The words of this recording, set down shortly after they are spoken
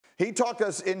He talked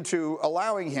us into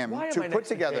allowing him to put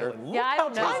together. Yeah, I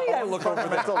don't know. How tiny I look over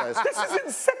this. This is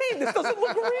insane. This doesn't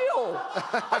look real.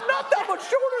 I'm not that much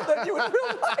shorter than you in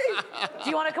real life. Do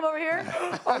you want to come over here?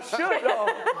 I should.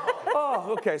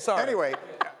 Oh, okay, sorry. Anyway,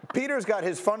 Peter's got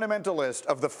his fundamental list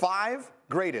of the 5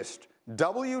 greatest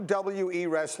WWE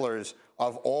wrestlers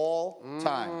of all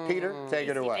time. Peter, take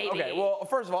it away. Okay, well,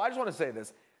 first of all, I just want to say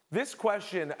this. This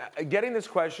question, getting this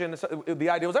question, the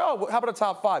idea was, oh, how about a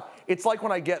top 5? It's like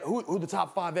when I get who the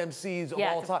top 5 MCs of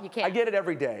all time. I get it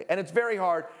every day, and it's very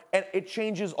hard, and it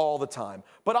changes all the time.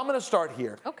 But I'm going to start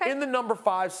here. Okay. In the number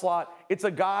 5 slot, it's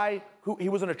a guy he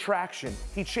was an attraction.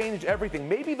 He changed everything.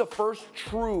 Maybe the first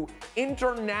true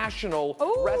international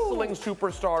wrestling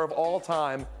superstar of all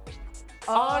time.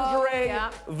 Andre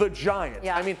the Giant.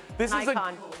 Yeah. I mean, this is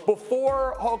Icon.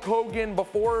 before Hulk Hogan,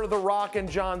 before The Rock and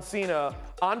John Cena,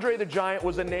 Andre the Giant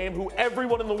was a name who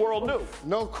everyone in the world knew.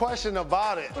 No question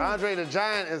about it. Andre the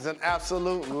Giant is an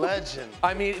absolute legend.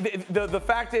 I mean, the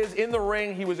fact is, in the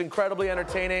ring, he was incredibly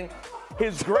entertaining.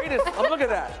 His greatest, look at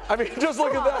that. I mean, just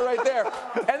look at that right there.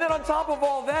 And then on top of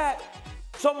all that,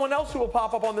 someone else who will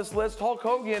pop up on this list, Hulk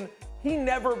Hogan, he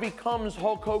never becomes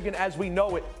Hulk Hogan as we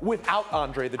know it without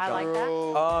Andre the Giant. I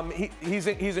like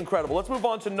that. He's incredible. Let's move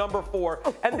on to number 4.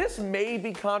 And this may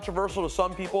be controversial to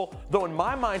some people, though in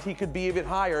my mind he could be even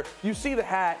higher. You see the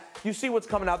hat. You see what's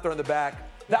coming out there in the back.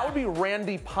 That would be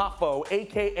Randy Poffo,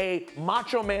 a.k.a.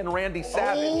 Macho Man Randy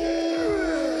Savage.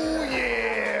 Oh,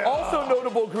 yeah. Also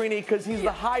notable, Greenie, because he's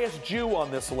the highest Jew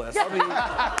on this list. I mean,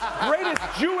 greatest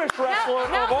Jewish wrestler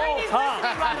of all time.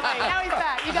 Now he's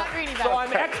back. You got Greenie back. So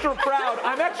I'm extra proud.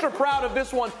 I'm extra proud of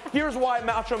this one. Here's why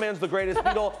Macho Man's the greatest.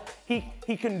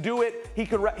 He can do it. He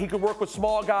could work with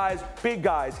small guys, big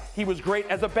guys. He was great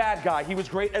as a bad guy. He was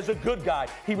great as a good guy.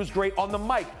 He was great on the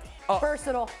mic.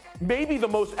 Versatile. Maybe the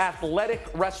most athletic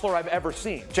wrestler I've ever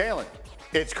seen. Jalen,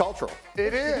 it's cultural.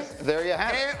 It is. There you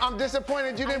have it. And I'm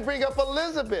disappointed you didn't bring up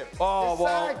Elizabeth. Oh, his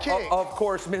well, sidekick. of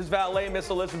course, Ms. Valet, Miss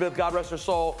Elizabeth, God rest her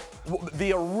soul,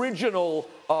 the original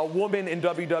woman in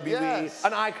WWE, Yes.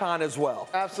 an icon as well.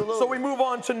 Absolutely. So we move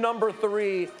on to number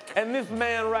 3, and this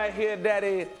man right here,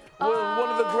 Daddy, was one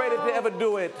of the greatest to ever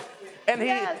do it.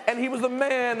 And he was the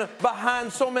man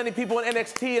behind so many people in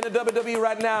NXT and the WWE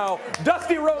right now.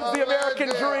 Dusty Rhodes, the American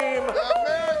Dream. The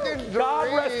American Dream.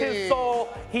 God rest his soul.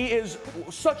 He is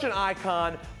such an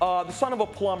icon, the son of a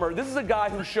plumber. This is a guy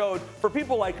who showed, for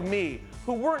people like me,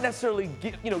 who weren't necessarily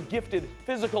gifted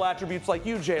physical attributes like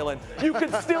you, Jalen, you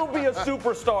could still be a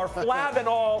superstar, flab and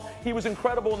all. He was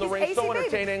incredible in the ring, so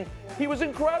entertaining. He was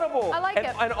incredible. I like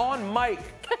him. And on mic,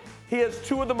 he has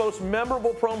 2 of the most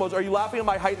memorable promos. Are you laughing at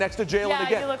my height next to Jalen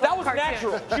again? You look That like was a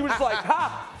cartoon. natural. She was like,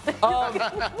 ha!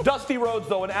 Dusty Rhodes,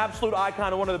 though, an absolute icon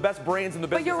and one of the best brains in the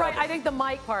business. But you're right. I think the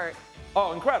mic part.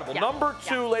 Oh, incredible. Yeah. Number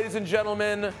 2, ladies and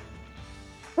gentlemen.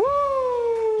 Woo!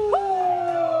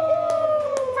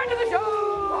 Friend of the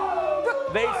show.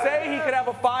 They say he could have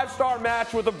a 5-star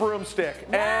match with a broomstick.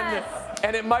 Yes.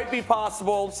 And it might be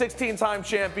possible. 16-time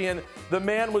champion. The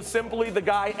man was simply the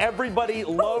guy everybody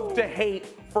loved to hate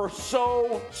for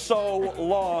so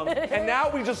long. And now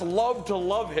we just love to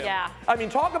love him. Yeah. I mean,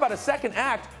 talk about a second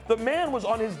act. The man was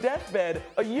on his deathbed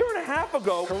a year and a half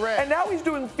ago. Correct. And now he's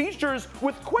doing features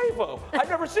with Quavo. I've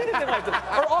never seen anything like this.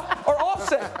 Or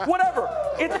Offset, whatever.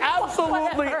 It's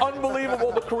absolutely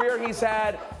unbelievable the career he's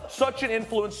had. Such an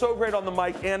influence, so great on the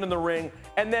mic and in the ring.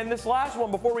 And then this last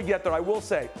one, before we get there, I will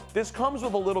say, this comes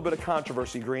with a little bit of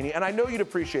controversy, Greenie, and I know you'd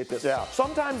appreciate this. Yeah.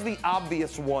 Sometimes the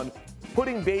obvious one,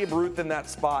 putting Babe Ruth in that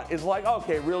spot, is like,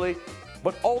 okay, really?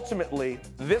 But ultimately,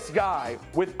 this guy,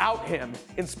 without him,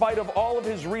 in spite of all of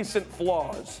his recent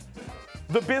flaws,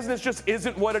 the business just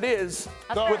isn't what it is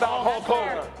without Hulk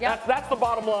Hogan. Yep. That's the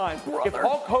bottom line. If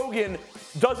Hulk Hogan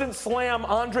doesn't slam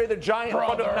Andre the Giant in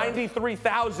front of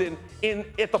 93,000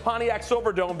 at the Pontiac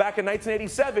Silverdome back in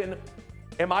 1987,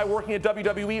 am I working at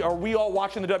WWE? Are we all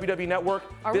watching the WWE Network?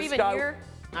 Are we even here?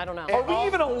 I don't know. Are we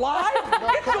even alive?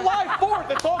 It's July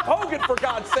 4th. It's Hulk Hogan, for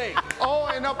God's sake.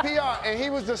 Oh, and PR, and he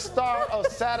was the star of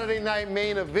Saturday Night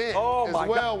Main Event as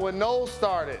well when Knowles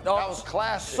started. That was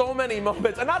classic. So many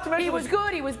moments. And not to mention, He was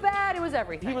good, he was bad, it was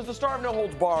everything. he was the star of No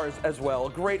Holds Barred as well. A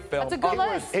great film. That's a good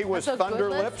list. He was That's a good Thunder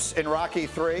list. Lips in Rocky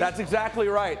 3. That's exactly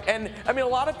right. And I mean, a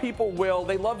lot of people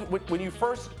they love when you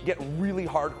first get really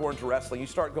hardcore into wrestling, you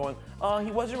start going, oh, he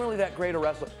wasn't really that great a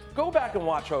wrestler. Go back and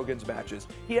watch Hogan's matches.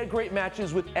 He had great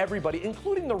matches with everybody,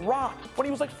 including The Rock, when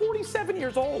he was like 47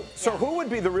 years old. So who would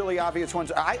be the really obvious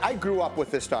ones? I grew up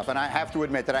with this stuff, and I have to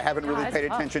admit that I haven't really paid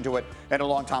attention to it in a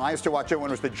long time. I used to watch it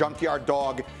when it was the Junkyard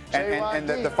Dog and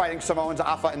the Fighting Samoans,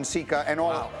 Afa and Sika, and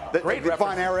all the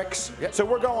Von Erichs. Yep. So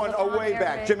we're going way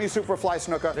back. Jimmy Superfly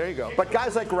Snuka. There you go. But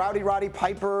guys like Roddy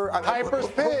Piper. Piper's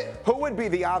Pit. Who would be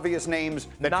the obvious names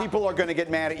that people are going to get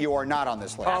mad at you or not on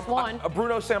this list?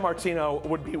 Bruno Sammartino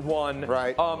would be one.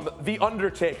 Right. The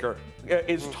Undertaker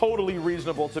is totally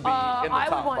reasonable to be in the top 5.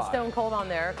 I would want Stone Cold on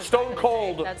there. Stone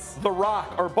Cold, The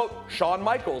Rock, or both Shawn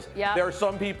Michaels. Yeah. There are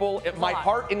some people, my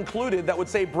heart included, that would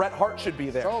say Bret Hart should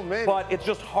be there. So many. But it's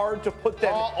just hard to put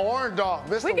them. Paul Orndorff,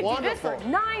 Mr. We could Wonderful. do this for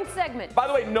 9 segments. By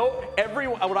the way,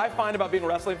 what I find about being a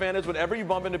wrestling fan is whenever you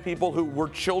bump into people who were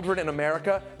children in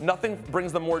America, nothing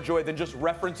brings them more joy than just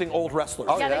referencing old wrestlers.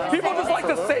 Oh, yeah. People just like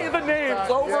to say the names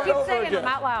over and over saying again. them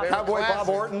out loud. Cowboy Bob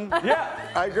Orton. Yeah.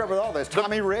 I agree with all this.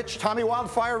 Tommy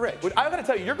Wildfire Rich. I gotta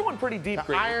tell you, you're going pretty deep,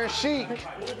 Grady. Iron Sheik.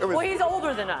 Well, he's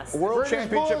older than us. World British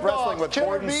Championship Bulldogs, Wrestling with Killer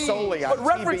Gordon Bees. Soley on But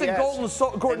referencing TBS Gordon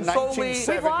Soley, in We've lost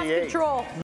 1978. control.